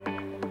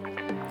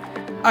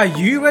Are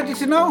you ready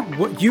to know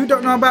what you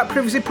don't know about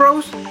Privacy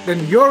Pros?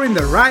 Then you're in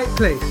the right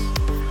place.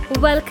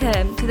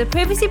 Welcome to the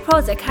Privacy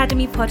Pros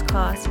Academy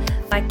podcast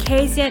by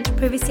Kazient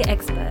Privacy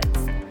Experts,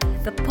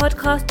 the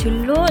podcast to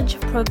launch,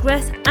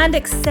 progress and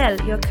excel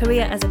your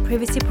career as a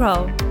privacy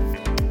pro.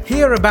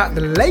 Hear about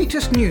the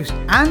latest news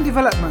and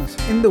developments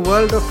in the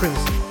world of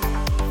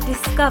privacy.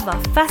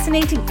 Discover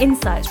fascinating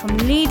insights from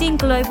leading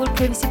global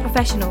privacy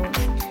professionals.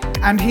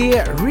 And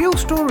hear real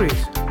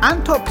stories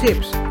and top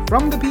tips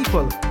from the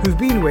people who've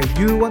been where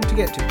you want to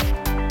get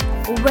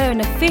to. We're an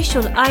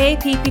official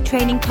IAPP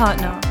training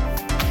partner.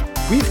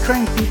 We've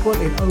trained people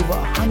in over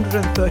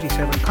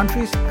 137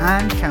 countries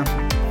and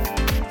counting.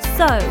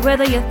 So,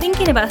 whether you're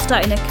thinking about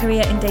starting a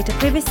career in data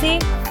privacy,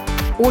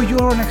 or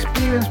you're an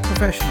experienced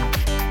professional,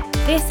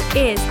 this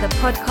is the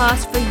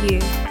podcast for you.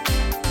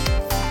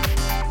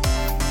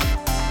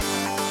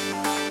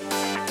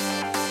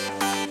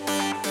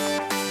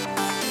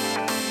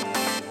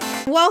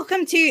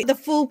 Welcome to the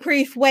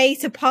foolproof way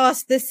to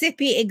pass the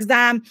CIPI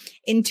exam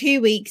in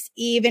 2 weeks,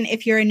 even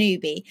if you're a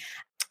newbie.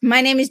 My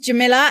name is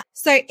Jamila.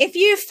 So if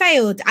you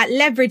failed at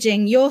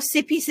leveraging your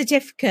CIPI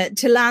certificate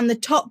to land the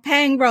top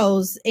paying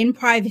roles in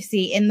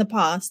privacy in the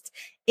past,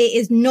 it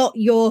is not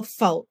your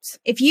fault.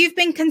 If you've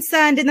been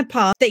concerned in the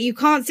past that you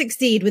can't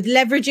succeed with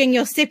leveraging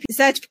your CIPI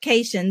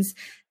certifications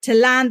to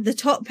land the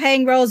top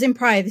paying roles in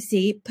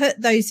privacy,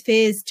 put those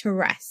fears to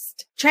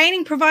rest.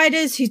 Training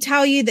providers who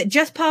tell you that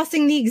just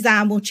passing the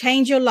exam will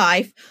change your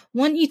life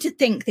want you to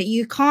think that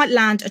you can't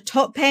land a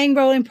top paying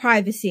role in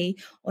privacy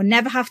or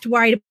never have to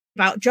worry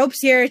about job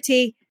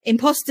security,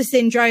 imposter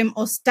syndrome,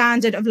 or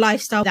standard of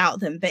lifestyle without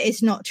them, but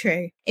it's not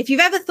true. If you've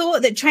ever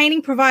thought that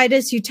training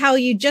providers who tell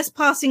you just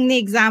passing the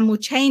exam will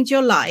change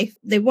your life,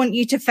 they want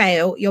you to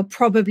fail, you're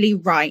probably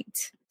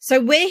right. So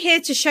we're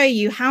here to show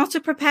you how to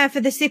prepare for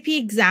the CIPI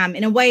exam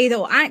in a way that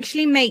will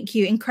actually make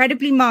you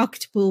incredibly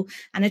marketable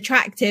and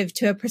attractive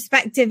to a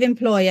prospective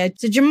employer.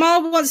 So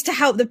Jamal wants to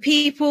help the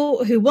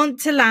people who want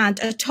to land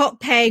a top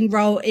paying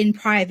role in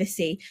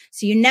privacy,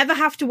 so you never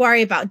have to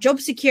worry about job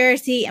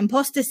security,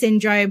 imposter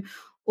syndrome,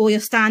 or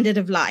your standard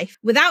of life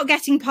without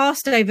getting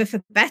passed over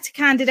for better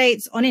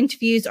candidates on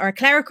interviews or a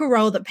clerical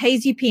role that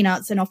pays you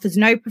peanuts and offers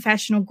no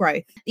professional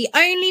growth. The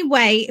only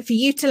way for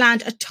you to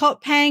land a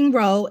top paying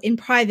role in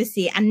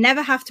privacy and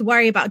never have to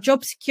worry about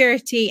job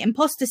security,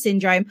 imposter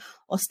syndrome,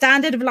 or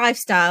standard of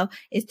lifestyle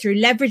is through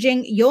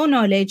leveraging your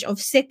knowledge of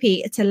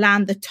CIPI to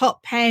land the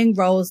top paying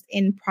roles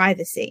in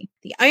privacy.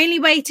 The only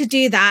way to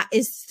do that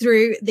is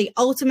through the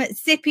ultimate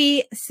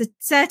CIPI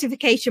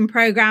certification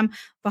program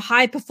for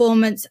high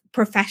performance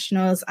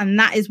professionals. And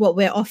that is what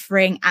we're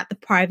offering at the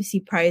Privacy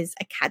Pros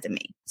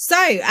Academy. So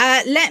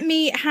let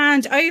me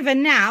hand over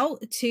now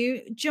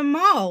to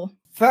Jamal.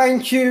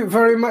 Thank you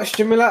very much,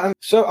 Jamila. And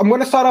so I'm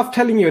going to start off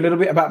telling you a little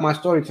bit about my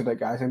story today,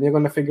 guys, and you're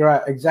going to figure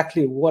out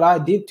exactly what I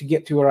did to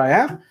get to where I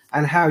am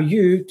and how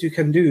you too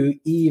can do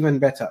even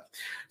better.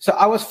 So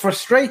I was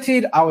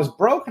frustrated, I was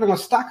broken, I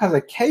was stuck as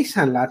a case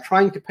handler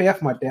trying to pay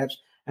off my debts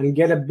and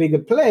get a bigger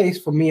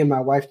place for me and my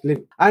wife to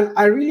live. And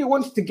I really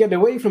wanted to get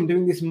away from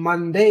doing this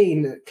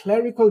mundane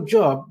clerical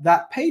job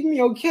that paid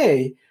me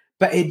okay,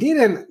 but it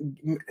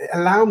didn't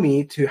allow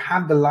me to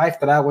have the life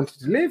that I wanted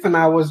to live. And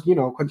I was,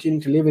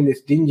 continuing to live in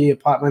this dingy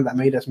apartment that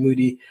made us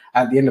moody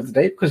at the end of the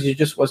day because there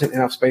just wasn't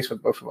enough space for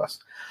both of us.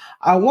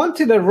 I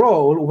wanted a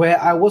role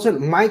where I wasn't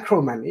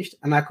micromanaged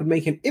and I could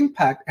make an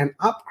impact and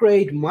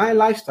upgrade my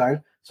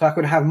lifestyle so I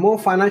could have more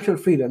financial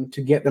freedom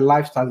to get the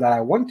lifestyle that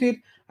I wanted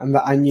and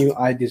that I knew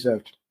I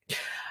deserved.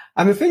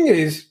 And the thing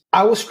is,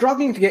 I was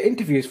struggling to get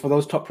interviews for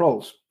those top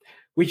roles,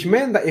 which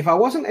meant that if I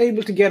wasn't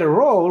able to get a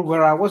role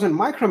where I wasn't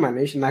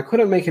micromanaged and I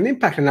couldn't make an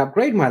impact and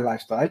upgrade my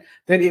lifestyle,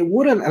 then it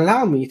wouldn't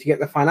allow me to get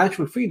the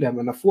financial freedom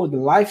and afford the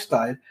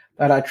lifestyle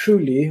that I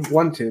truly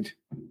wanted.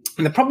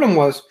 And the problem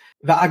was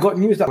that I got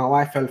news that my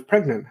wife fell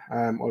pregnant,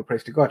 all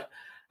praise to God.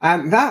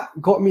 And that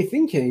got me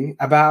thinking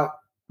about,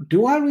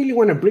 do I really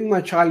want to bring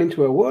my child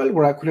into a world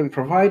where I couldn't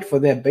provide for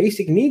their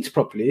basic needs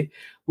properly,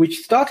 which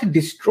started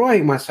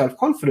destroying my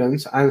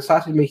self-confidence and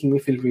started making me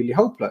feel really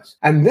hopeless.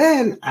 And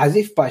then, as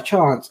if by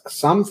chance,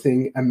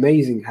 something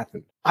amazing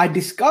happened. I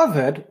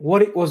discovered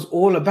what it was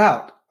all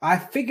about. I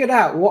figured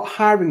out what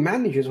hiring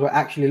managers were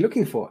actually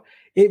looking for.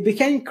 It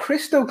became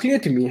crystal clear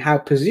to me how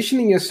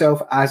positioning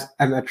yourself as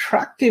an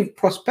attractive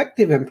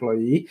prospective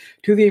employee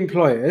to the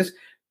employers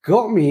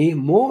got me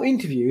more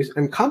interviews,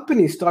 and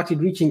companies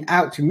started reaching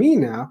out to me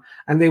now,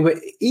 and they were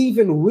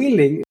even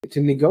willing to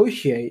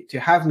negotiate to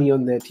have me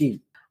on their team.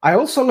 I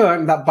also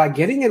learned that by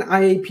getting an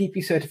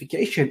IAPP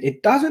certification,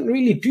 it doesn't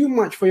really do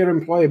much for your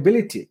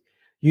employability.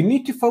 You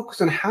need to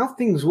focus on how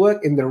things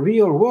work in the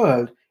real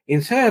world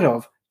instead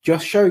of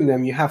just showing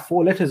them you have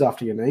 4 letters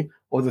after your name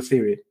or the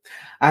theory.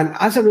 And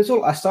as a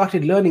result, I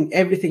started learning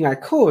everything I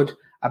could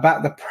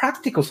about the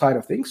practical side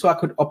of things so I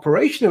could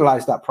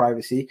operationalize that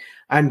privacy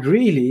and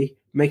really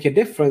make a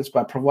difference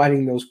by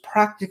providing those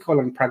practical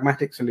and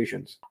pragmatic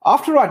solutions.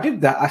 After I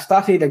did that, I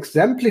started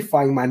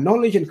exemplifying my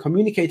knowledge and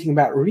communicating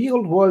about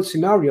real world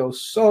scenarios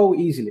so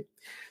easily.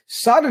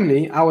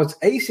 Suddenly, I was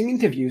acing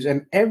interviews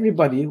and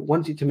everybody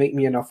wanted to make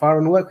me an offer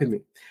and work with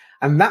me.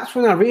 And that's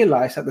when I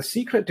realized that the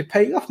secret to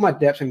paying off my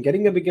debts and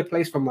getting a bigger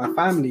place for my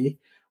family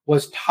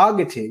was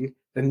targeting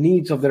the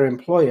needs of their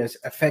employers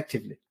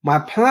effectively. My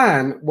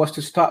plan was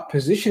to start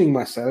positioning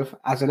myself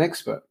as an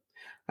expert.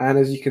 And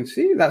as you can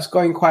see, that's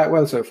going quite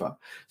well so far.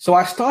 So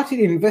I started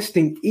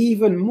investing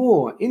even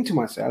more into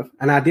myself,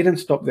 and I didn't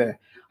stop there.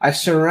 I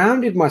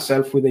surrounded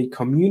myself with a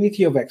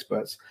community of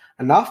experts.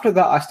 And after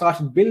that, I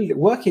started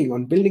working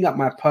on building up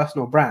my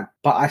personal brand,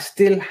 but I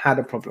still had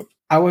a problem.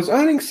 I was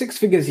earning 6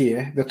 figures a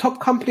year. The top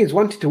companies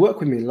wanted to work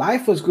with me.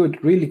 Life was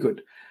good, really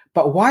good.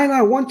 But while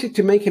I wanted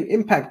to make an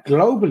impact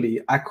globally,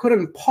 I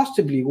couldn't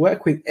possibly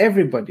work with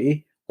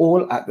everybody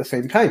all at the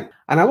same time.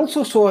 And I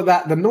also saw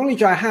that the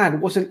knowledge I had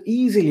wasn't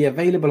easily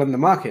available in the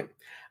market.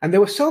 And there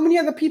were so many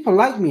other people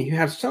like me who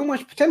had so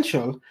much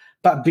potential,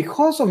 but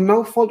because of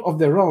no fault of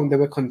their own, they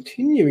were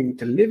continuing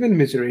to live in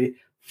misery,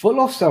 full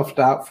of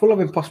self-doubt, full of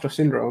imposter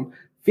syndrome,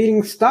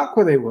 feeling stuck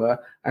where they were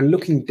and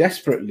looking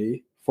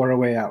desperately for a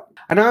way out.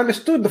 And I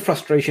understood the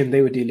frustration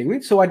they were dealing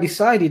with, so I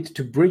decided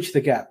to bridge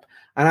the gap.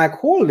 And I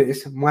call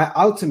this my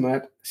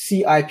ultimate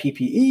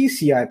CIPPE,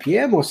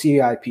 CIPM, or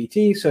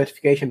CIPT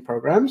certification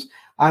programs.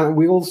 And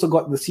we also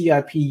got the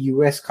CIP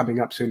US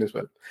coming up soon as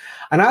well.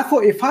 And I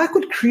thought if I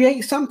could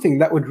create something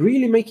that would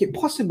really make it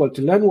possible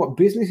to learn what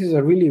businesses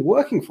are really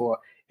working for,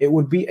 it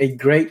would be a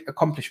great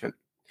accomplishment.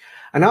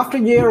 And after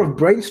a year of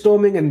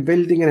brainstorming and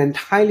building an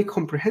entirely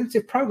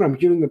comprehensive program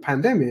during the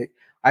pandemic,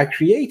 I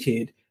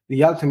created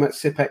the Ultimate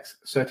CIPX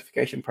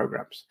certification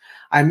programs.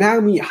 I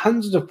now meet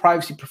hundreds of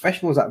privacy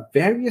professionals at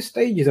various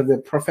stages of their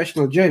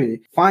professional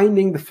journey,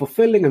 finding the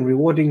fulfilling and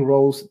rewarding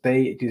roles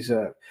they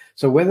deserve.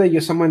 So whether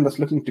you're someone that's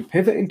looking to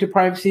pivot into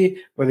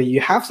privacy, whether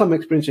you have some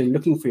experience and you're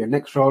looking for your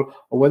next role,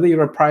 or whether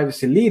you're a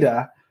privacy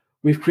leader,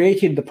 we've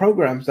created the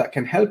programs that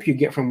can help you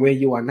get from where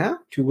you are now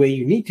to where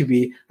you need to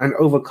be and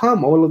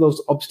overcome all of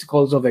those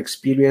obstacles of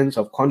experience,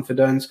 of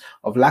confidence,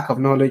 of lack of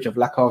knowledge, of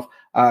lack of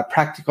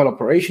practical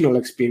operational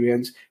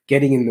experience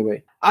getting in the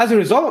way. As a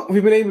result,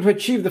 we've been able to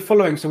achieve the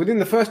following. So within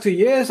the first 2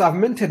 years, I've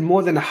mentored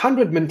more than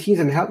 100 mentees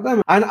and helped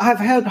them. And I've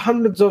helped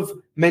hundreds of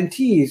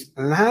mentees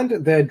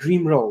land their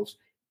dream roles,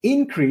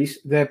 increase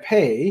their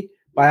pay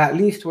by at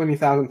least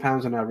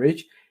 £20,000 on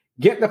average,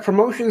 get the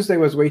promotions they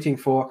was waiting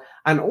for,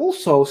 and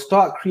also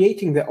start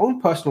creating their own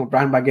personal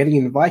brand by getting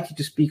invited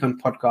to speak on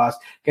podcasts,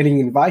 getting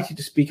invited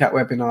to speak at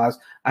webinars,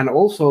 and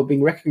also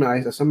being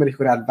recognized as somebody who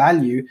could add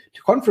value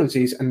to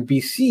conferences and be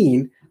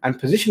seen and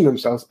position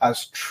themselves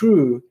as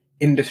true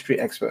industry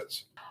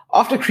experts.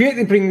 After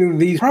bringing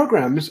these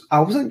programs, I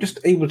wasn't just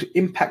able to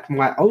impact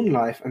my own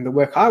life and the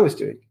work I was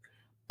doing,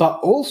 but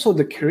also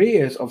the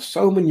careers of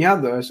so many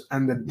others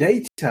and the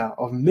data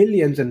of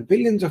millions and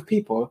billions of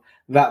people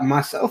that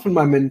myself and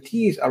my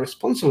mentees are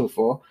responsible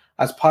for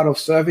as part of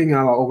serving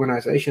our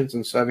organizations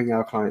and serving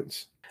our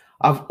clients.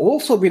 I've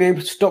also been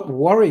able to stop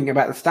worrying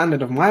about the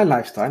standard of my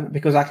lifestyle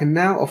because I can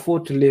now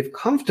afford to live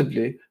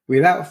comfortably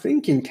without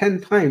thinking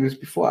 10 times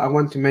before I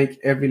want to make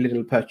every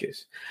little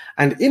purchase.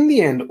 And in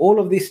the end, all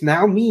of this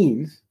now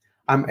means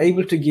I'm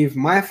able to give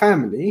my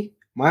family,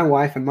 my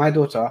wife and my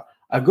daughter,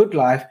 a good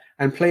life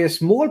and play a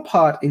small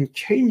part in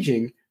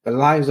changing the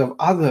lives of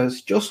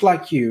others just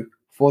like you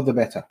for the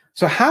better.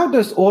 So how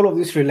does all of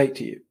this relate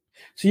to you?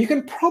 So you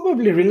can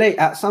probably relate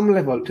at some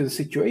level to the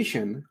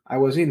situation I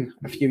was in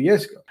a few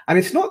years ago. And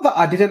it's not that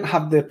I didn't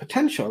have the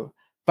potential,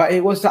 but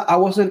it was that I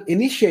wasn't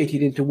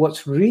initiated into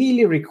what's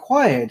really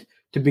required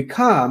to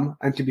become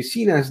and to be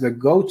seen as the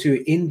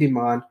go-to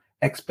in-demand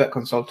expert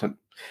consultant.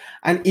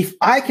 And if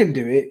I can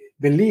do it,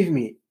 believe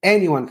me,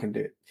 anyone can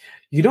do it.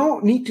 You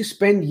don't need to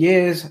spend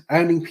years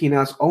earning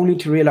peanuts only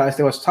to realize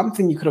there was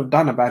something you could have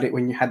done about it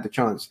when you had the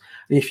chance.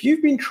 And if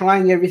you've been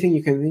trying everything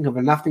you can think of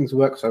and nothing's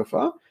worked so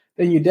far,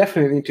 then you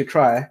definitely need to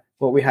try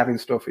what we have in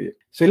store for you.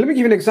 So let me give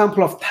you an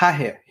example of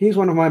Tahir. He's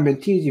one of my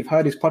mentees. You've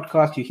heard his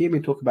podcast. You hear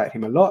me talk about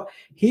him a lot.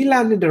 He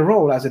landed a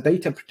role as a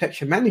data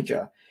protection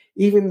manager,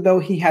 even though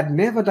he had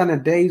never done a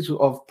day's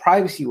of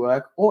privacy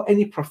work or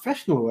any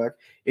professional work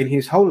in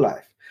his whole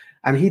life.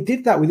 And he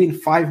did that within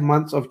 5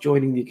 months of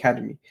joining the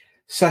academy.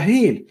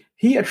 Sahil,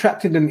 he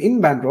attracted an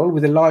inbound role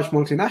with a large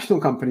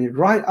multinational company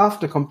right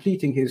after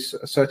completing his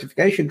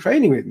certification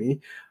training with me,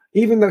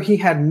 even though he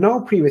had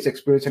no previous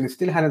experience and he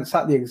still hadn't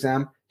sat the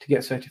exam to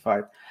get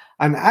certified.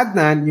 And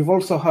Adnan, you've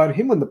also heard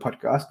him on the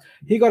podcast,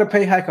 he got a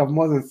pay hike of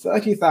more than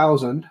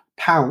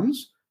 £30,000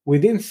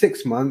 within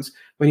 6 months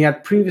when he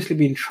had previously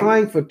been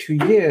trying for 2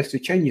 years to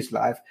change his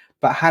life,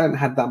 but hadn't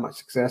had that much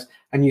success.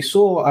 And you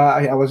saw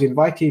I was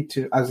invited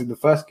to as the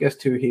first guest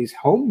to his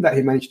home that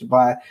he managed to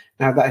buy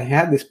now that he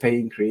had this pay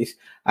increase,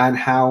 and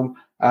how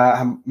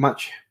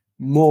much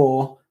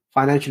more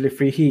financially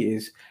free he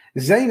is.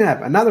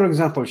 Zainab, another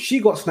example, she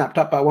got snapped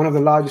up by one of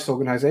the largest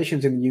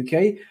organizations in the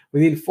UK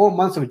within 4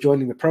 months of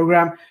joining the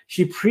program.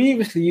 She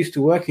previously used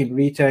to work in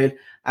retail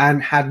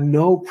and had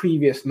no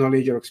previous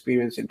knowledge or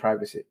experience in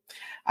privacy.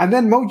 And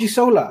then Moji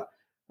Sola.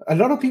 A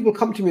lot of people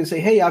come to me and say,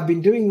 hey, I've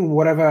been doing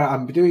whatever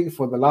I'm doing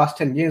for the last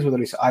 10 years, whether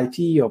it's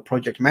IT or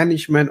project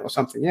management or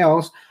something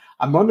else.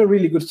 I'm on a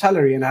really good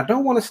salary and I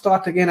don't want to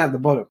start again at the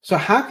bottom. So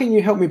how can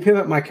you help me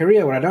pivot my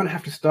career where I don't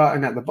have to start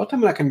in at the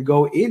bottom and I can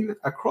go in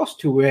across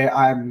to where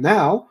I am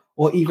now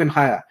or even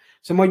higher?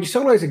 So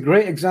Mojisolo is a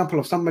great example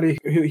of somebody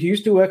who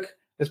used to work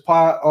as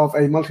part of a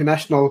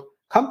multinational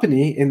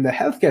company in the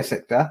healthcare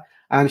sector,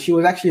 and she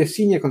was actually a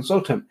senior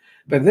consultant.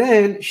 But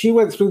then she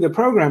went through the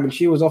program and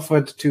she was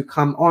offered to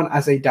come on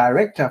as a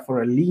director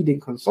for a leading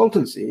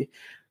consultancy,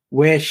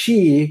 where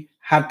she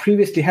had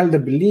previously held the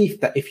belief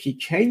that if she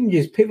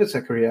pivots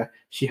her career,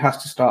 she has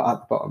to start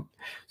at the bottom.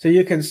 So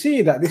you can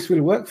see that this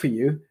will work for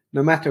you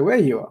no matter where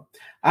you are.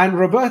 And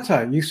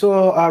Roberta, you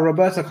saw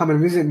Roberta come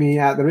and visit me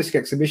at the Risk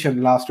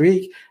exhibition last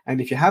week.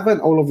 And if you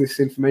haven't, all of this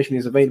information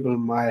is available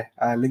on my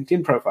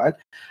LinkedIn profile.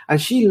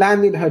 And she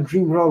landed her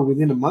dream role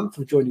within a month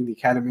of joining the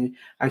academy.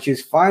 And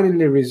she's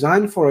finally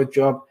resigned for a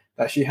job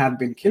that she had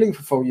been killing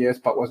for 4 years,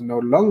 but was no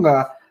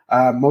longer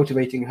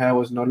motivating her,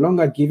 was no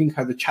longer giving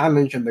her the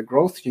challenge and the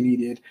growth she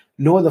needed,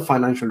 nor the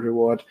financial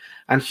reward.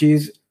 And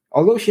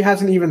although she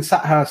hasn't even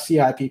sat her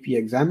CIPP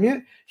exam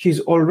yet, she's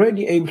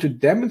already able to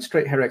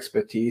demonstrate her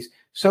expertise,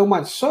 so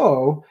much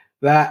so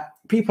that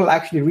people are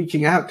actually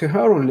reaching out to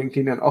her on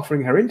LinkedIn and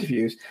offering her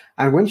interviews.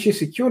 And when she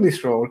secured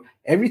this role,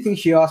 everything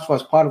she asked for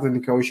as part of the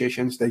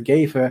negotiations they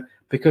gave her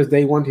because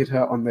they wanted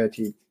her on their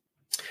team.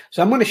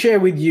 So I'm going to share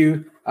with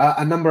you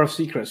a number of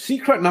secrets.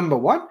 Secret number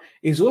 1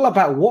 is all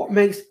about what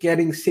makes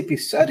getting CIPP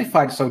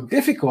certified so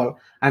difficult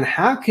and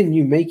how can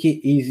you make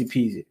it easy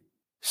peasy.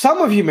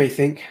 Some of you may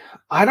think,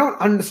 I don't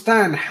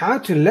understand how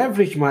to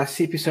leverage my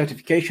CIPP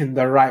certification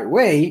the right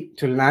way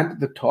to land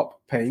the top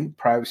paying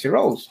privacy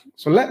roles.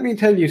 So let me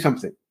tell you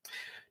something.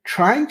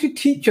 Trying to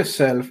teach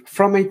yourself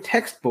from a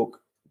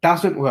textbook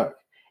doesn't work.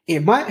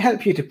 It might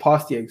help you to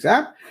pass the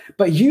exam,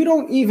 but you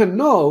don't even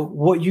know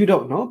what you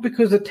don't know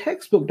because the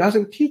textbook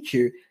doesn't teach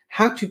you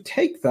how to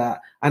take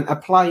that and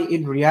apply it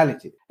in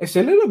reality. It's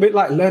a little bit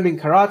like learning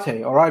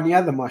karate or any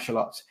other martial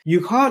arts.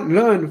 You can't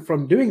learn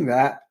from doing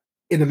that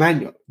in a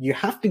manual. You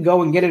have to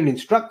go and get an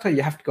instructor.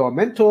 You have to go a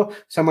mentor,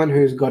 someone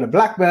who's got a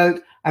black belt,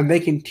 and they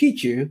can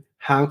teach you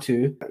how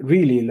to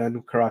really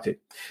learn karate.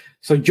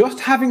 So just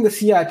having the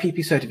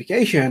CIPP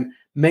certification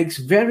makes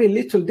very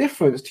little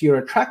difference to your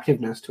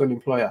attractiveness to an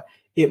employer.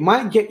 It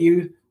might get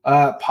you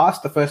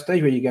past the first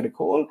stage where you get a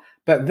call,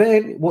 but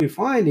then what you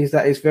find is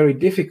that it's very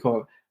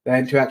difficult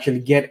then to actually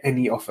get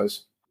any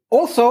offers.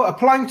 Also,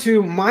 applying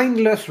to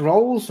mindless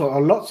roles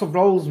or lots of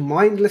roles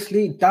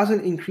mindlessly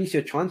doesn't increase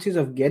your chances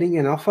of getting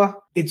an offer.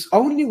 It's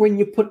only when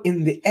you put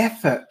in the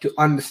effort to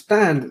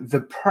understand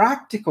the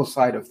practical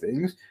side of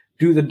things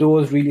do the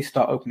doors really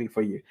start opening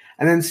for you.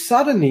 And then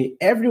suddenly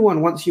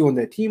everyone wants you on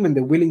their team and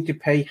they're willing to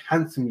pay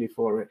handsomely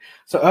for it.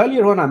 So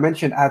earlier on, I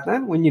mentioned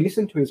Adnan. When you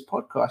listen to his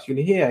podcast,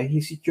 you'll hear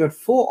he secured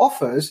 4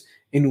 offers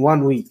in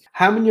 1 week.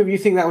 How many of you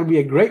think that would be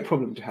a great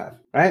problem to have,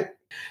 right?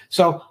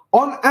 So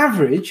on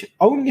average,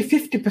 only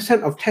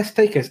 50% of test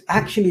takers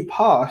actually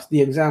pass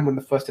the exam on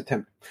the first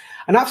attempt.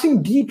 And I've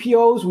seen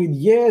DPOs with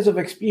years of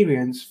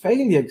experience fail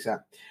the exam.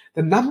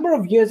 The number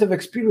of years of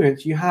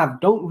experience you have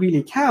don't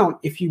really count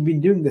if you've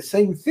been doing the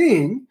same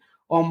thing,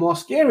 or more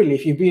scarily,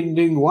 if you've been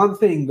doing one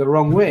thing the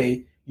wrong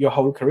way your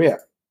whole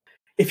career.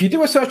 If you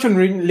do a search on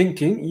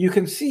LinkedIn, you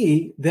can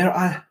see there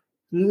are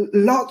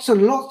lots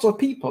and lots of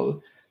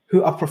people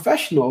who are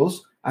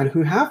professionals and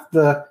who have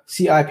the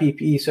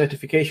CIPP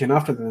certification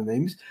after their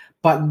names,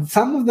 but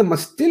some of them are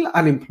still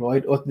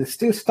unemployed or they're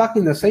still stuck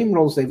in the same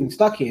roles they've been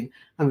stuck in,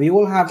 and they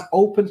all have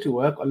open to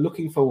work or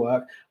looking for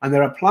work, and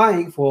they're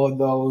applying for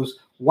those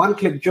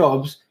one-click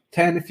jobs,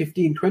 10,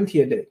 15,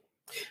 20 a day,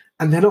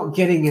 and they're not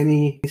getting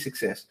any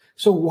success.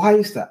 So why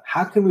is that?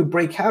 How can we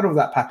break out of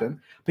that pattern?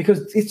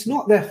 Because it's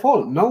not their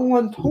fault. No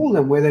one told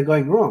them where they're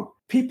going wrong.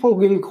 People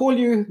will call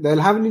you, they'll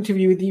have an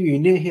interview with you, you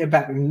never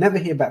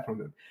hear back from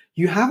them.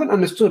 You haven't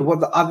understood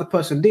what the other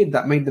person did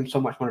that made them so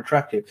much more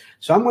attractive.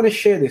 So I'm going to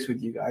share this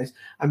with you guys.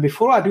 And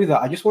before I do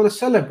that, I just want to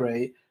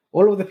celebrate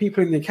all of the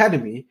people in the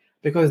academy,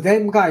 because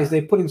them guys,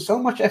 they put in so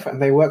much effort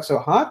and they work so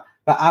hard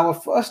that our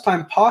first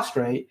time pass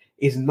rate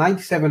is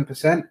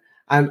 97%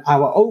 and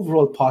our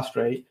overall pass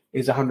rate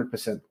is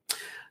 100%.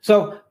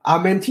 So our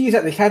mentees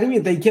at the academy,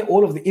 they get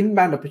all of the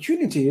inbound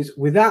opportunities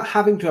without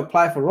having to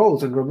apply for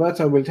roles. And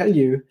Roberta will tell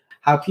you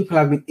how people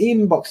have been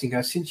inboxing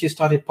her since she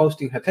started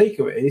posting her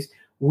takeaways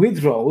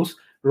with roles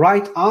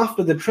right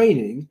after the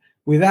training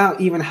without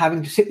even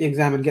having to sit the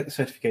exam and get the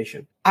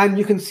certification. And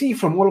you can see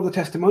from all of the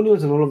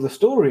testimonials and all of the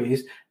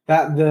stories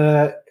that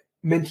the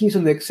mentees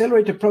on the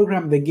accelerator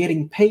program, they're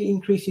getting pay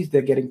increases,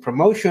 they're getting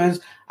promotions,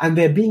 and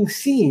they're being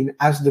seen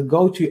as the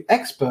go-to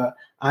expert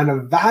and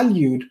a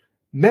valued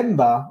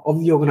member of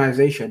the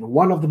organization,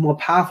 one of the more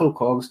powerful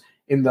cogs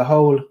in the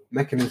whole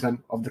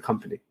mechanism of the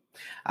company.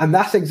 And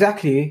that's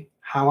exactly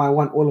how I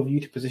want all of you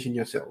to position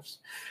yourselves.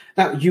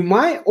 Now, you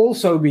might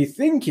also be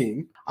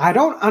thinking, I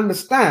don't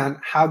understand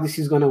how this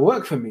is going to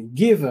work for me,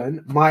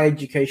 given my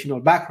educational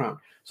background.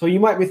 So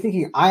you might be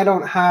thinking, I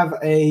don't have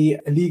a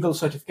legal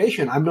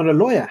certification. I'm not a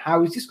lawyer.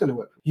 How is this going to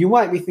work? You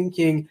might be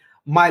thinking,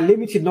 my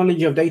limited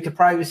knowledge of data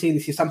privacy,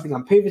 this is something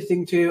I'm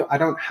pivoting to. I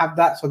don't have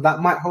that, so that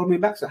might hold me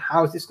back. So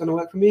how is this going to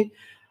work for me?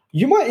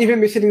 You might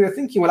even be sitting there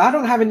thinking, well, I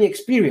don't have any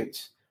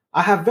experience.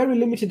 I have very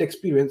limited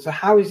experience. So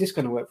how is this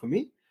going to work for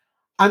me?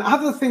 And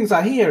other things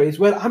I hear is,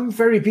 well, I'm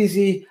very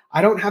busy.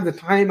 I don't have the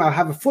time. I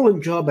have a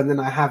full-on job, and then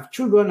I have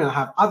children, and I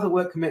have other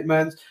work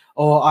commitments,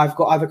 or I've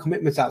got other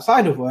commitments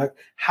outside of work.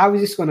 How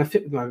is this going to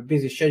fit with my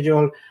busy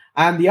schedule?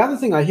 And the other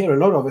thing I hear a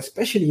lot of,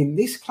 especially in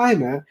this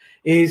climate,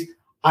 is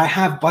I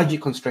have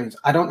budget constraints.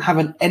 I don't have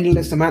an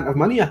endless amount of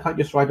money. I can't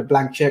just write a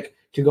blank check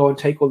to go and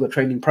take all the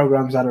training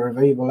programs that are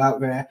available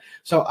out there.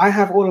 So I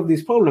have all of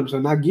these problems.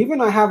 And now,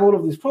 given I have all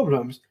of these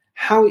problems,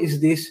 how is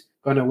this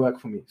going to work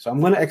for me? So I'm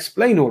going to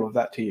explain all of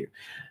that to you.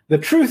 The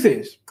truth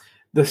is,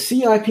 the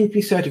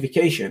CIPP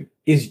certification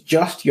is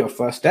just your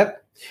first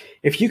step.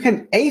 If you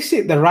can ace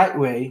it the right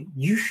way,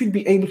 you should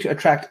be able to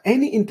attract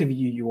any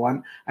interview you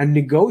want and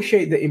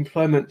negotiate the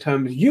employment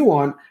terms you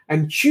want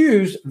and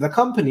choose the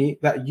company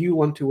that you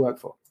want to work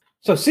for.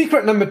 So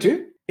secret number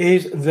 2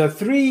 is the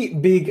 3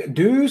 big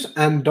do's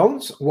and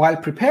don'ts while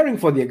preparing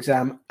for the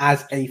exam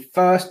as a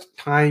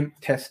first-time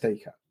test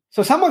taker.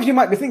 So some of you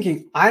might be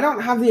thinking, I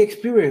don't have the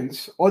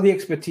experience or the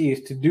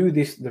expertise to do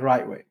this the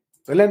right way.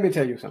 But let me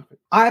tell you something.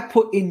 I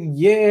put in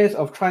years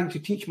of trying to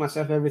teach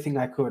myself everything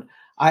I could.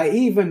 I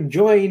even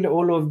joined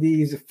all of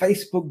these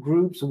Facebook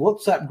groups,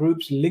 WhatsApp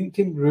groups,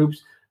 LinkedIn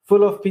groups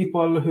full of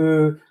people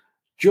who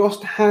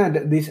just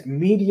had this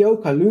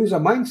mediocre loser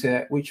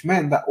mindset, which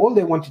meant that all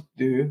they wanted to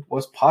do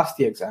was pass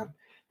the exam.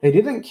 They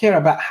didn't care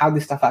about how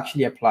this stuff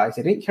actually applies.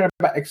 They didn't care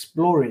about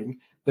exploring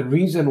the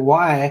reason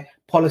why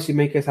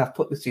policymakers have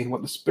put this in,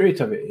 what the spirit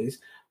of it is.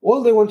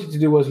 All they wanted to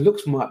do was look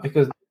smart,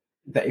 because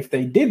that if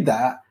they did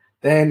that,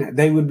 then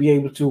they would be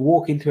able to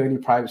walk into any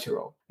privacy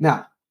role.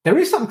 Now, there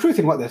is some truth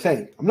in what they're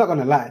saying. I'm not going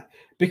to lie.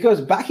 Because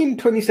back in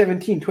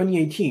 2017,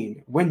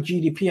 2018, when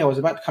GDPR was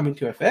about to come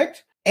into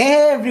effect,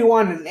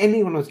 everyone and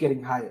anyone was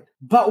getting hired.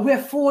 But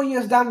we're 4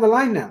 years down the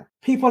line now.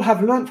 People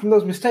have learned from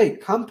those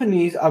mistakes.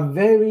 Companies are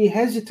very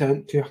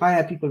hesitant to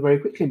hire people very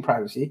quickly in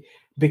privacy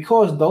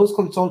because those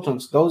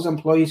consultants, those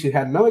employees who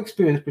had no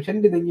experience,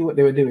 pretended they knew what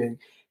they were doing,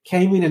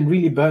 came in and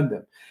really burned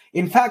them.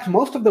 In fact,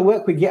 most of the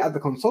work we get at the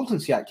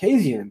consultancy at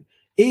Kasian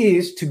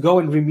is to go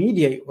and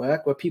remediate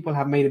work where people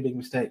have made a big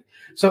mistake.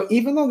 So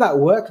even though that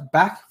worked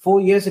back 4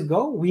 years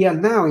ago, we are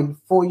now in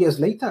 4 years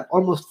later,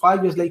 almost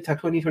 5 years later,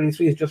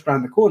 2023 is just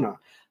around the corner.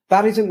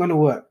 That isn't going to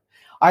work.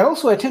 I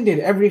also attended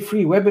every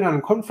free webinar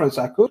and conference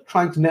I could,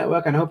 trying to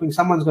network and hoping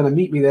someone's going to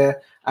meet me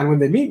there. And when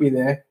they meet me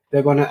there,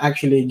 they're going to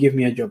actually give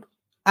me a job.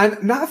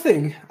 And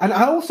nothing. And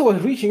I also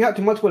was reaching out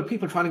to multiple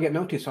people trying to get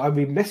noticed. So I'd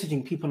be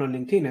messaging people on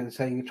LinkedIn and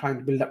saying, trying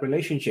to build up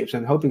relationships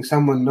and hoping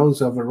someone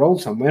knows of a role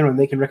somewhere and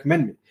they can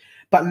recommend me.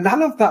 But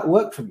none of that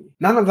worked for me.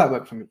 None of that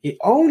worked for me. It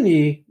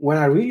only when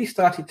I really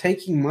started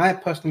taking my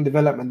personal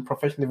development,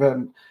 professional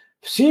development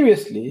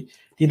seriously,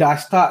 did I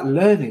start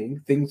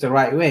learning things the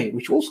right way,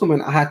 which also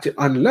meant I had to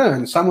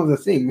unlearn some of the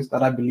things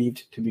that I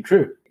believed to be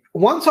true.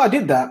 Once I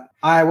did that,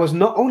 I was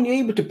not only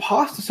able to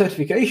pass the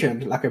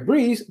certification like a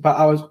breeze, but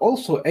I was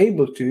also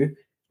able to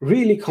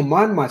really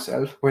command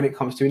myself when it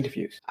comes to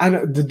interviews.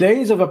 And the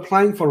days of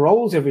applying for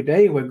roles every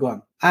day were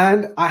gone.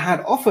 And I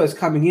had offers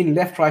coming in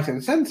left, right,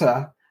 and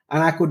center.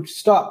 And I could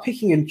start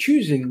picking and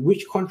choosing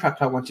which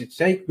contract I wanted to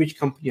take, which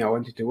company I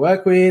wanted to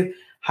work with,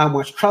 how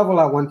much travel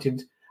I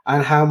wanted,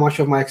 and how much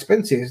of my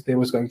expenses they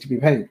was going to be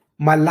paying.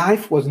 My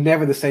life was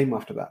never the same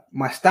after that.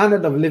 My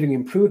standard of living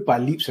improved by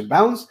leaps and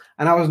bounds,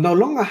 and I was no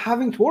longer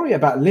having to worry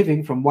about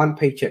living from one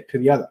paycheck to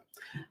the other.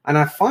 And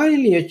I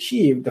finally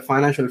achieved the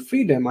financial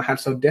freedom I had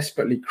so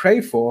desperately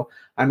craved for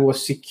and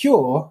was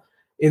secure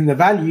in the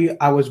value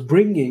I was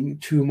bringing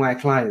to my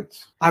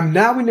clients. I'm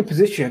now in a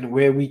position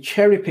where we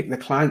cherry pick the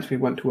clients we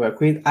want to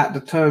work with at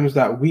the terms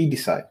that we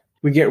decide.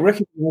 We get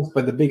recognized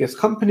by the biggest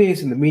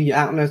companies and the media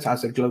outlets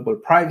as a global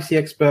privacy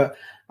expert,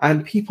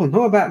 and people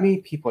know about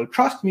me, people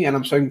trust me, and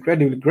I'm so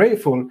incredibly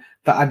grateful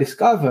that I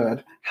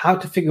discovered how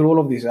to figure all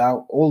of this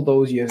out all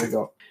those years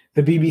ago.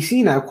 The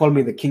BBC now call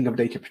me the king of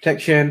data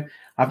protection.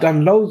 I've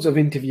done loads of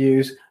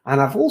interviews, and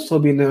I've also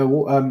been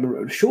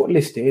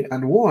shortlisted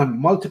and won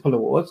multiple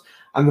awards.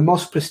 And the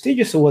most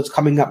prestigious awards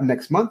coming up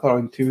next month or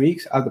in 2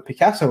 weeks are the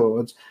Picasso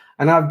Awards.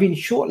 And I've been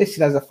shortlisted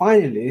as a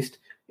finalist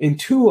in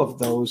 2 of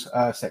those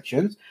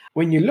sections.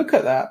 When you look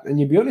at that and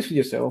you be honest with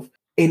yourself,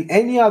 in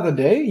any other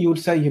day, you would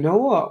say, you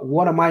know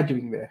what am I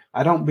doing there?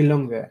 I don't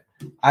belong there.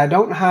 I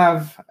don't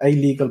have a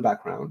legal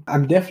background.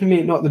 I'm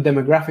definitely not the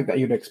demographic that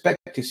you'd expect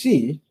to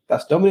see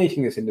that's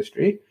dominating this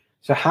industry.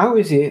 So how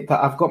is it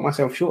that I've got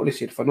myself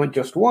shortlisted for not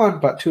just 1,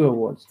 but 2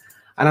 awards?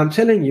 And I'm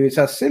telling you, it's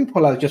as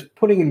simple as just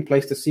putting in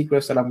place the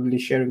secrets that I'm really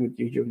sharing with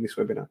you during this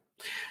webinar.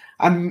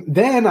 And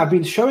then I've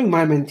been showing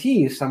my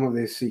mentees some of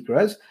these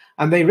secrets,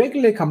 and they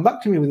regularly come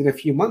back to me within a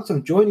few months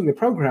of joining the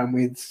program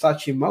with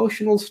such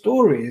emotional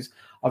stories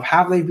of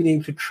how they've been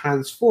able to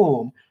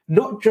transform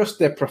not just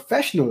their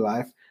professional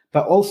life,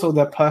 but also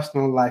their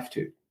personal life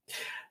too.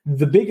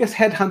 The biggest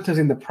headhunters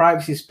in the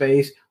privacy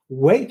space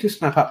wait to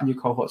snap up new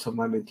cohorts of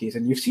my mentees.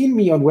 And you've seen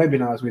me on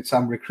webinars with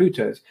some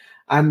recruiters,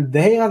 and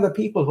they are the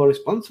people who are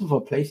responsible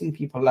for placing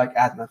people like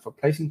Adnan, for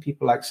placing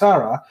people like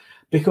Sarah,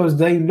 because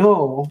they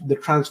know the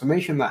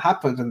transformation that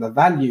happens and the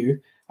value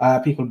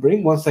people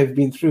bring once they've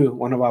been through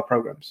one of our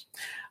programs.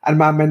 And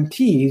my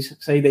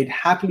mentees say they'd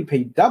happily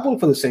pay double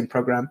for the same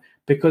program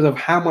because of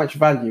how much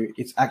value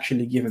it's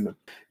actually given them.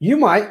 You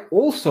might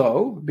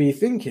also be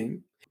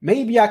thinking,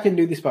 maybe I can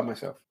do this by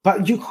myself,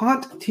 but you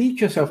can't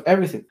teach yourself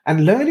everything.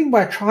 And learning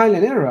by trial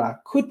and error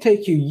could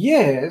take you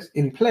years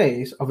in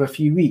place of a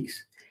few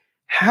weeks.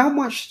 How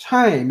much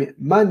time,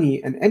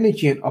 money, and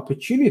energy and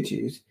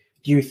opportunities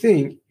do you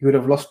think you would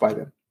have lost by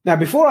then? Now,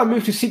 before I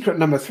move to secret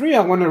number 3, I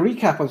want to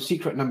recap on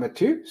secret number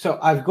 2. So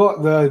I've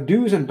got the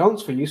do's and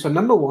don'ts for you. So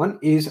number 1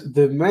 is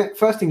the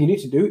first thing you need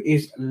to do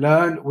is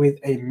learn with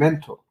a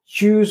mentor.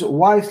 Choose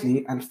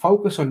wisely and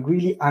focus on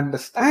really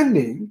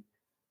understanding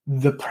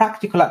the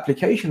practical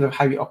applications of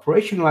how you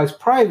operationalize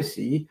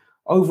privacy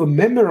over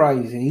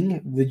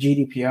memorizing the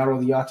GDPR or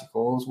the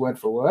articles word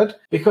for word,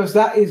 because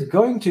that is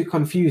going to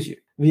confuse you.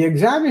 The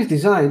exam is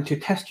designed to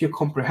test your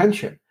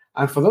comprehension.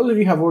 And for those of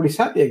you who have already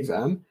sat the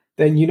exam,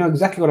 then you know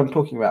exactly what I'm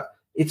talking about.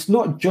 It's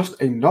not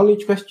just a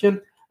knowledge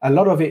question. A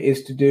lot of it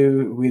is to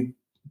do with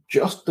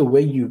just the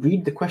way you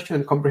read the question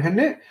and comprehend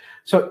it.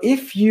 So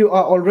if you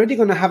are already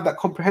going to have that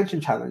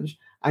comprehension challenge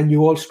and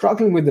you're all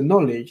struggling with the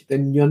knowledge,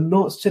 then you're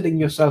not setting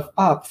yourself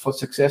up for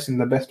success in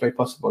the best way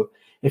possible.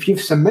 If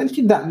you've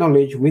cemented that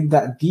knowledge with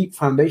that deep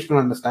foundational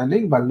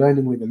understanding by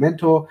learning with a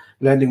mentor,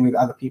 learning with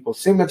other people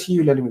similar to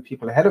you, learning with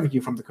people ahead of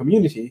you from the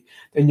community,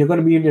 then you're going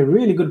to be in a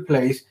really good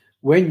place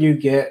when you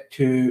get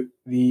to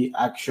the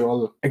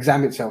actual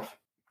exam itself.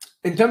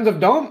 In terms of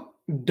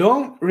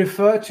don't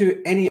refer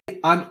to any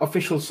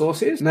unofficial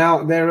sources.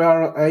 Now, there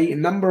are a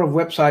number of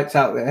websites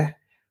out there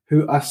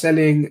who are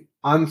selling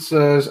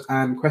answers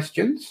and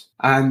questions,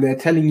 and they're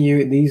telling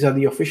you these are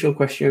the official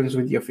questions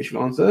with the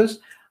official answers.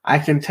 I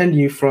can tell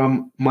you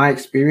from my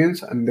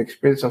experience and the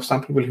experience of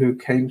some people who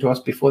came to us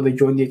before they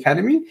joined the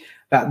academy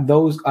that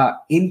those are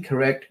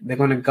incorrect. They're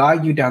going to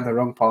guide you down the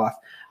wrong path,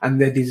 and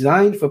they're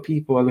designed for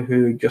people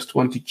who just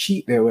want to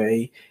cheat their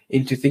way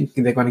into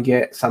thinking they're going to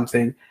get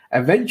something.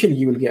 Eventually,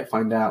 you will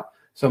find out.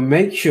 So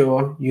make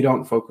sure you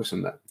don't focus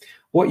on that.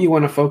 What you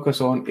want to focus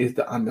on is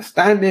the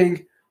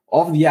understanding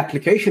of the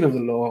application of the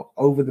law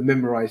over the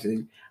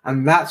memorizing.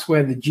 And that's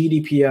where the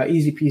GDPR,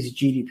 easy peasy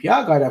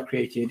GDPR guide I've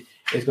created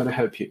is going to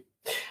help you.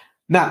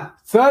 Now,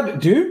 third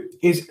do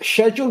is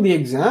schedule the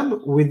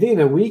exam within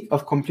a week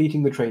of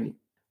completing the training.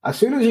 As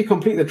soon as you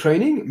complete the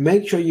training,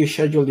 make sure you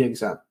schedule the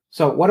exam.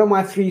 So what are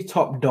my 3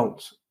 top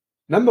don'ts?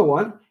 Number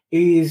 1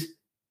 is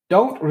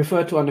don't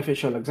refer to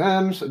unofficial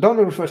exams. Don't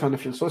refer to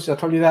unofficial sources. I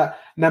told you that.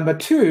 Number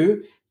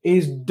 2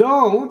 is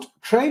don't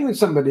train with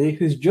somebody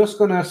who's just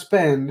going to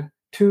spend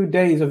 2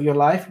 days of your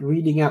life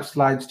reading out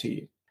slides to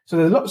you. So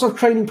there's lots of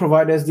training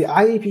providers. The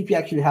IAPP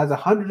actually has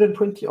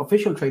 120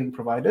 official training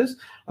providers,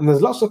 and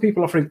there's lots of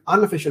people offering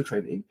unofficial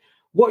training.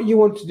 What you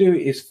want to do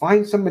is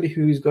find somebody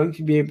who is going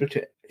to be able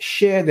to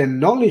share their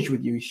knowledge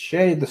with you,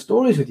 share the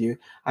stories with you,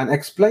 and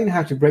explain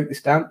how to break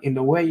this down in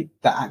a way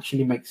that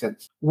actually makes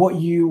sense. What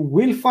you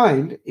will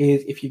find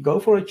is if you go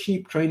for a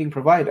cheap training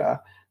provider,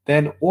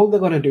 then all they're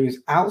going to do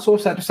is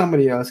outsource that to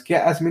somebody else,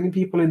 get as many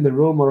people in the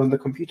room or on the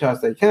computer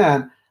as they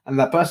can, and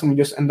that person will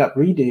just end up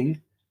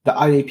reading the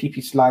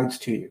IAPP slides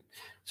to you.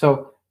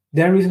 So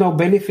there is no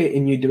benefit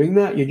in you doing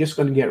that. You're just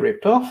going to get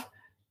ripped off.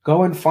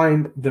 Go and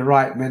find the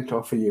right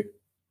mentor for you.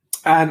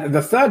 And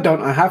the third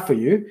don't I have for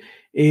you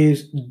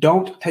is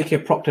don't take a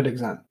proctored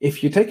exam.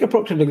 If you take a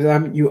proctored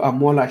exam, you are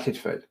more likely to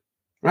fail,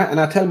 right? And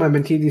I tell my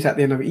mentees this at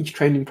the end of each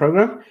training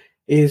program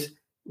is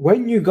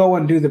when you go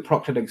and do the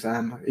proctored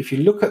exam, if you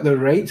look at the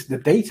rates, the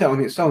data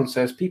on its own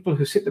says people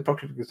who sit the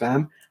proctored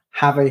exam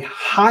have a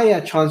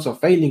higher chance of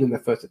failing in the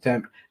first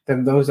attempt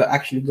than those that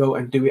actually go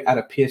and do it at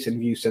a Pearson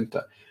VUE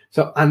Center.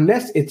 So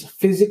unless it's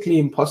physically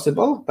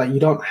impossible that you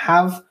don't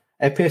have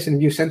a Pearson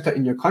VUE Center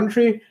in your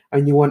country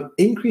and you want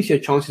to increase your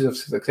chances of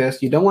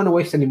success, you don't want to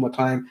waste any more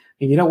time,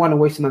 and you don't want to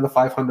waste another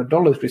 $500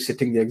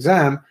 resitting the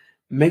exam,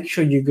 make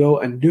sure you go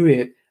and do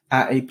it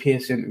at a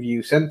Pearson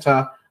VUE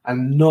Center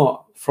and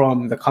not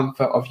from the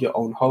comfort of your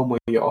own home or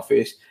your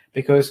office,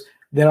 because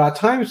there are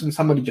times when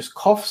somebody just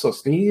coughs or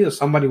sneezes, or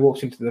somebody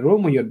walks into the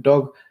room or your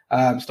dog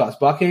starts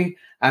barking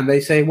and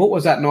they say, "What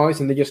was that noise?"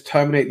 and they just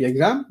terminate the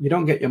exam. You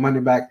don't get your money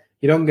back.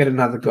 You don't get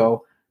another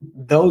go.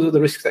 Those are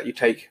the risks that you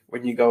take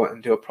when you go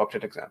and do a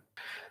proctored exam.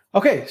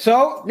 Okay,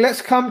 so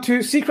let's come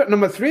to secret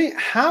number 3,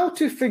 how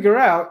to figure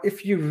out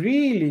if you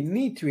really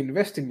need to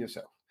invest in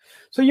yourself.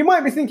 So you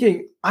might be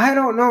thinking, I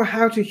don't know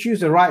how to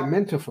choose the right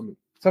mentor for me.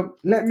 So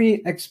let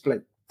me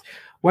explain.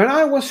 When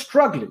I was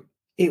struggling,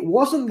 it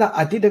wasn't that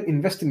I didn't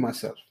invest in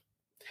myself.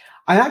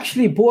 I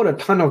actually bought a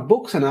ton of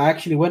books and I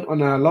actually went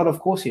on a lot of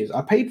courses.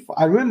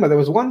 I remember there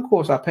was one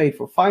course I paid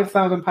for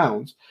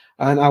 £5,000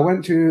 and I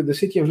went to the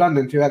City of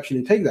London to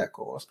actually take that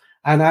course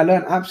and I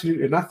learned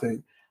absolutely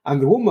nothing.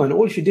 And the woman,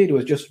 all she did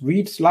was just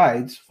read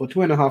slides for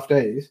 2.5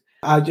 days.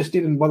 I just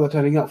didn't bother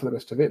turning up for the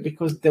rest of it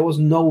because there was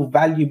no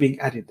value being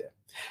added there.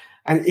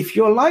 And if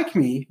you're like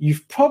me,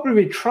 you've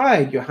probably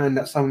tried your hand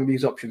at some of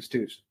these options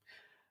too.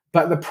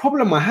 But the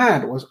problem I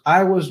had was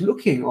I always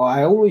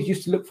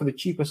used to look for the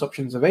cheapest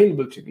options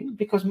available to me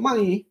because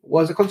money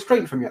was a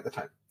constraint for me at the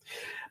time.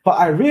 But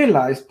I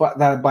realized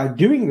that by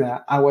doing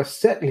that, I was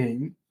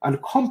settling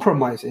and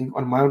compromising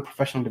on my own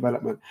professional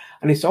development.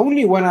 And it's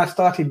only when I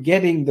started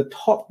getting the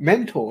top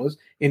mentors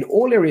in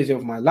all areas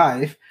of my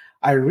life,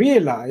 I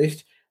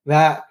realized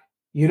that,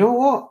 you know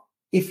what?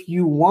 If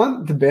you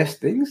want the best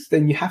things,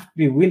 then you have to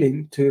be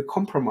willing to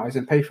compromise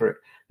and pay for it.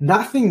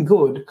 Nothing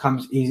good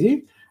comes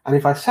easy. And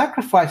if I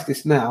sacrifice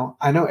this now,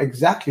 I know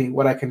exactly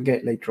what I can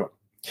get later on.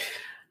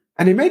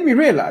 And it made me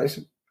realize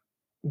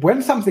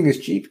when something is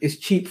cheap, it's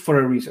cheap for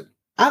a reason.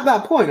 At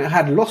that point, I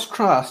had lost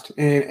trust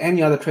in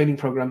any other training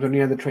programs or any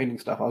other training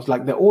stuff. I was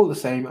like, they're all the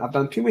same. I've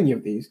done too many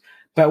of these.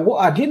 But what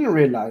I didn't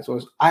realize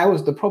was I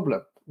was the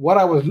problem. What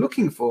I was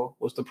looking for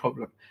was the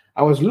problem.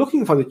 I was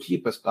looking for the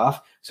cheaper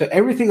stuff. So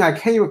everything I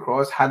came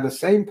across had the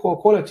same poor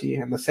quality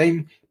and the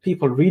same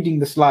people reading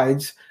the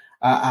slides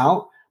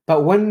out.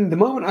 But the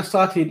moment I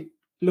started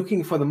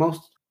looking for the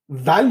most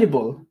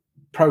valuable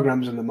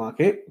programs in the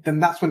market, then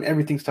that's when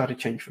everything started to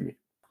change for me.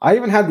 I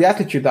even had the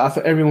attitude that I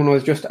thought everyone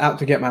was just out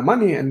to get my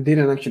money and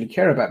didn't actually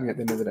care about me at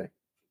the end of the day.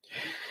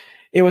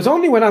 It was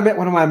only when I met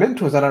one of my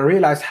mentors that I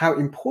realized how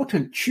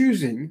important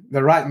choosing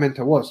the right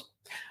mentor was.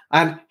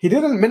 And he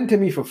didn't mentor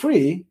me for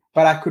free,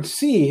 but I could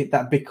see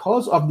that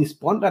because of this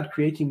bond I'd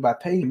created by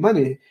paying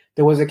money,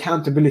 there was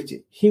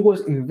accountability. He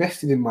was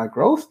invested in my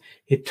growth.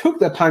 He took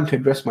the time to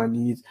address my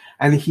needs,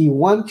 and he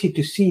wanted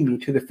to see me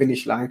to the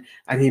finish line.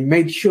 And he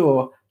made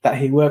sure that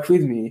he worked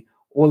with me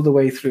all the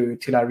way through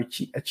till I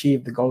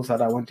achieved the goals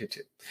that I wanted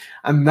to.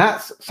 And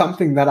that's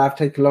something that I've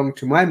taken along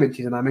to my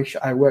mentees, and I make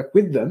sure I work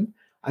with them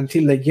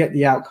until they get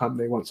the outcome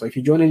they want. So if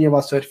you join any of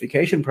our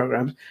certification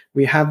programs,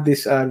 we have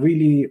this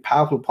really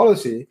powerful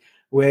policy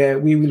where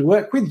we will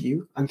work with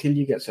you until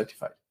you get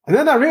certified. And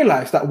then I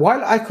realized that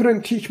while I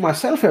couldn't teach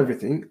myself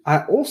everything, I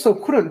also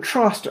couldn't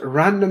trust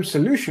random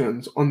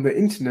solutions on the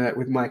internet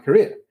with my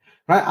career.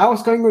 Right? I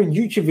was going on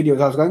YouTube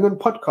videos, I was going on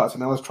podcasts,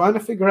 and I was trying to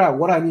figure out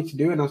what I need to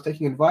do, and I was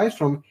taking advice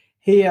from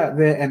here,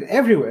 there, and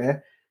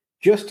everywhere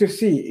just to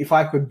see if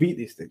I could beat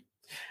this thing.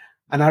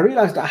 And I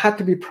realized that I had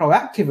to be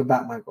proactive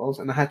about my goals,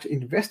 and I had to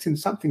invest in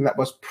something that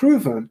was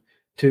proven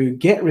to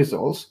get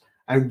results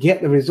and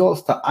get the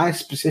results that I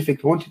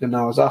specifically wanted and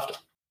I was after.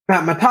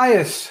 Now,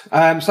 Matthias,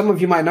 some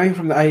of you might know him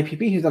from the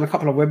IAPP. He's done a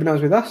couple of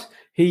webinars with us.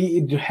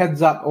 He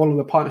heads up all of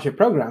the partnership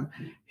program.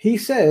 He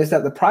says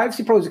that the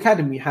Privacy Pros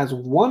Academy has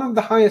one of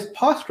the highest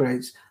pass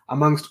rates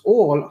amongst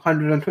all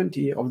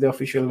 120 of the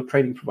official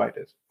training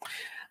providers.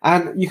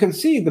 And you can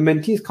see the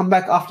mentees come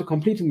back after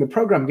completing the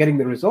program, getting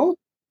the result,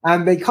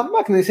 and they come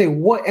back and they say,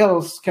 what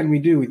else can we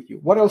do with you?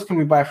 What else can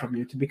we buy from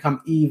you to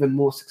become even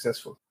more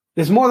successful?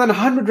 There's more than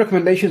 100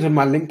 recommendations on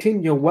my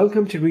LinkedIn. You're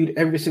welcome to read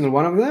every single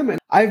one of them. And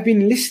I've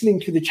been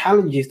listening to the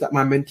challenges that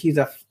my mentees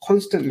have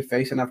constantly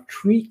faced, and I've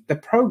tweaked the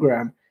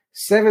program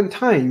 7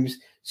 times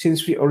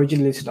since we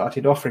originally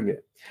started offering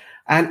it.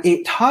 And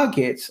it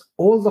targets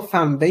all the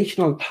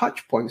foundational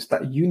touch points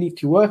that you need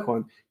to work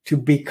on to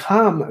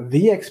become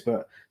the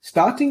expert,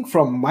 starting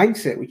from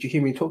mindset, which you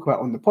hear me talk about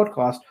on the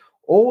podcast,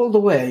 all the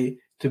way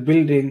to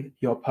building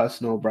your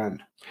personal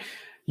brand.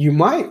 You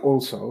might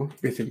also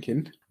be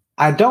thinking,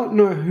 I don't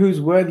know who's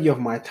worthy of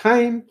my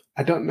time,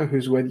 I don't know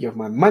who's worthy of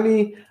my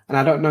money, and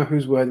I don't know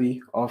who's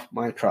worthy of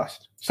my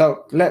trust.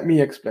 So let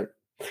me explain.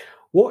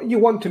 What you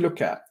want to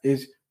look at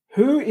is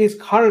who is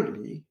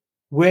currently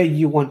where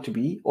you want to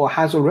be or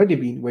has already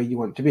been where you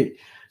want to be.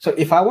 So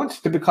if I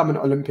wanted to become an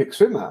Olympic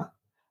swimmer,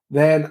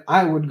 then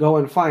I would go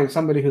and find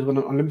somebody who's won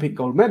an Olympic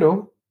gold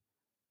medal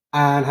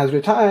and has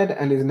retired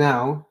and is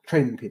now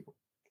training people.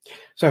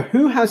 So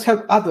who has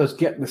helped others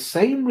get the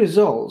same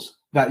results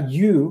that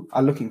you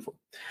are looking for?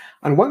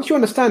 And once you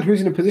understand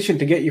who's in a position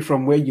to get you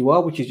from where you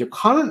are, which is your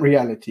current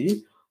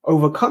reality,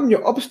 overcome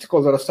your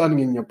obstacles that are standing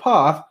in your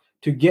path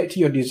to get to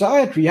your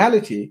desired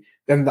reality,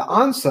 then the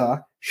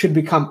answer should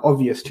become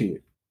obvious to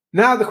you.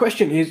 Now, the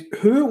question is,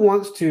 who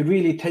wants to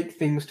really take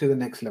things to the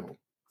next level?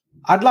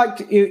 I'd like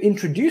to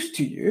introduce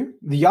to you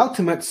the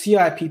Ultimate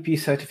CIPP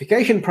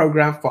certification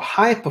program for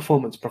high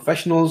performance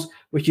professionals,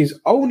 which is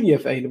only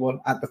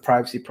available at the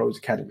Privacy Pros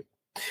Academy.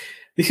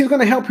 This is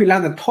going to help you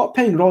land the top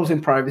paying roles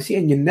in privacy,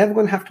 and you're never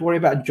going to have to worry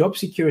about job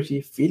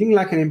security, feeling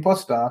like an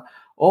imposter,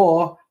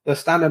 or the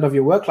standard of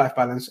your work-life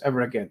balance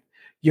ever again.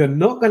 You're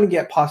not going to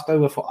get passed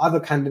over for other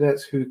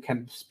candidates who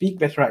can speak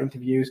better at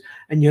interviews,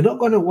 and you're not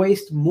going to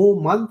waste more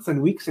months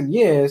and weeks and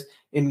years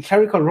in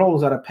clerical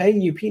roles that are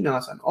paying you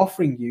peanuts and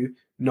offering you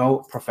no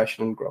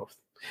professional growth.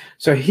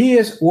 So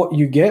here's what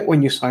you get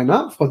when you sign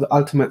up for the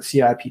Ultimate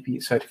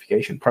CIPP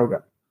certification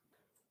program.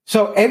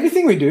 So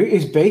everything we do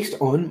is based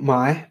on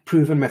my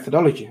proven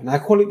methodology, and I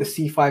call it the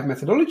C5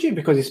 methodology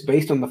because it's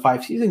based on the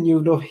 5 C's, and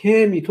you'll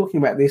hear me talking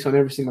about this on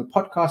every single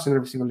podcast and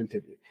every single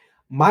interview.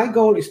 My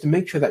goal is to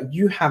make sure that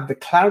you have the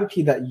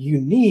clarity that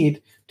you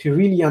need to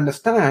really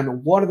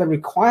understand what are the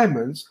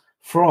requirements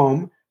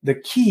from the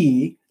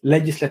key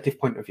legislative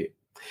point of view.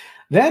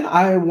 Then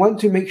I want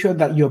to make sure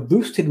that you're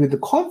boosted with the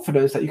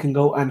confidence that you can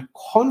go and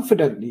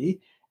confidently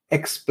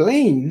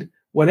explain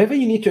whatever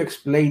you need to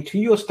explain to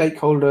your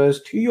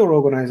stakeholders, to your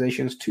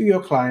organizations, to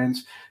your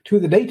clients, to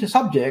the data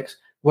subjects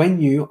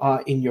when you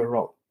are in your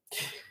role.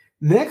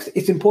 Next,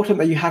 it's important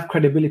that you have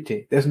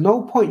credibility. There's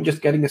no point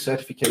just getting a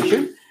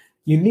certification.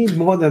 You need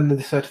more than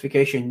the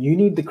certification. You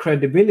need the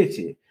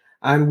credibility.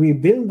 And we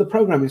build the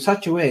program in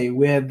such a way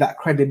where that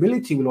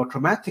credibility will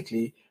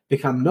automatically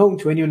become known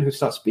to anyone who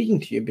starts speaking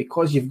to you,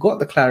 because you've got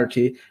the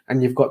clarity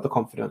and you've got the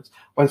confidence.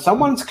 When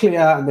someone's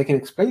clear and they can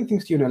explain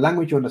things to you in a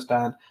language you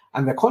understand,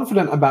 and they're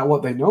confident about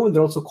what they know, and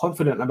they're also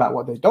confident about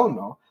what they don't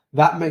know,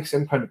 that makes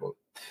them credible.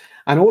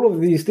 And all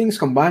of these things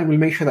combined will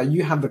make sure that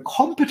you have the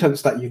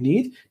competence that you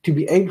need to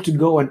be able to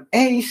go and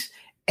ace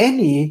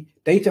any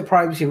data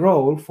privacy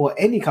role for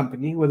any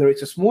company, whether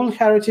it's a small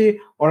charity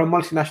or a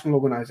multinational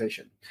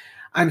organization.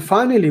 And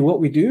finally, what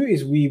we do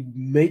is we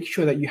make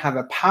sure that you have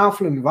a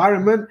powerful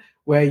environment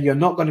where you're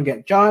not going to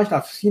get judged.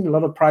 I've seen a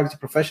lot of privacy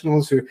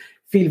professionals who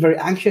feel very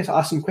anxious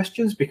asking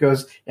questions,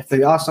 because if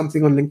they ask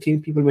something on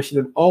LinkedIn, people mention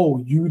them, oh,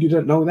 you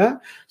didn't know that.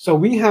 So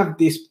we have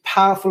this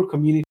powerful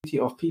community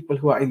of people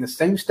who are in the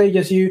same stage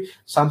as you.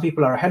 Some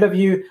people are ahead of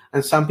you,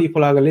 and some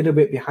people are a little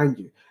bit behind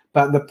you.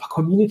 But the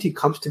community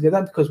comes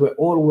together because we're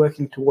all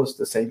working towards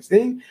the same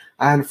thing.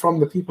 And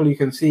from the people you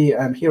can see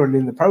here and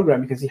in the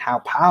program, you can see how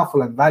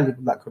powerful and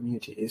valuable that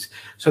community is.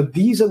 So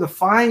these are the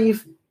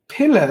 5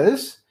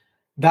 pillars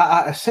that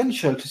are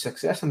essential to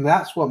success. And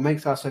that's what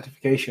makes our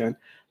certification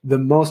the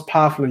most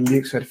powerful and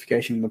unique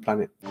certification on the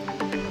planet.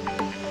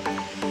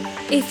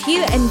 If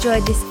you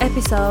enjoyed this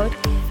episode,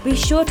 be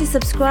sure to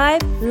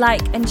subscribe,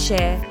 like, and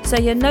share so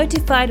you're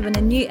notified when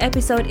a new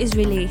episode is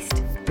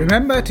released.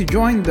 Remember to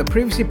join the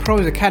Privacy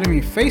Pros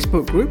Academy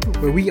Facebook group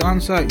where we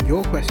answer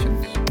your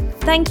questions.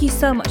 Thank you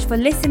so much for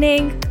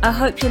listening. I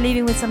hope you're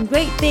leaving with some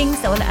great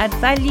things that will add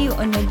value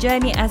on your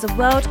journey as a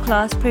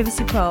world-class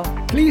Privacy Pro.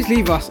 Please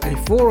leave us a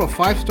 4 or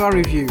 5-star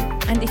review.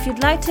 And if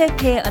you'd like to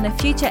appear on a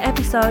future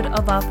episode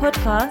of our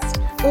podcast,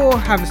 or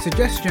have a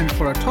suggestion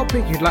for a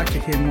topic you'd like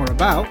to hear more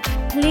about,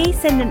 please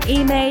send an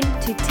email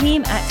to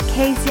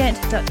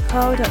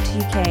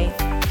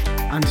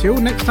team@kzient.co.uk. Until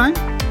next time,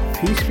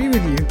 peace be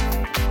with you.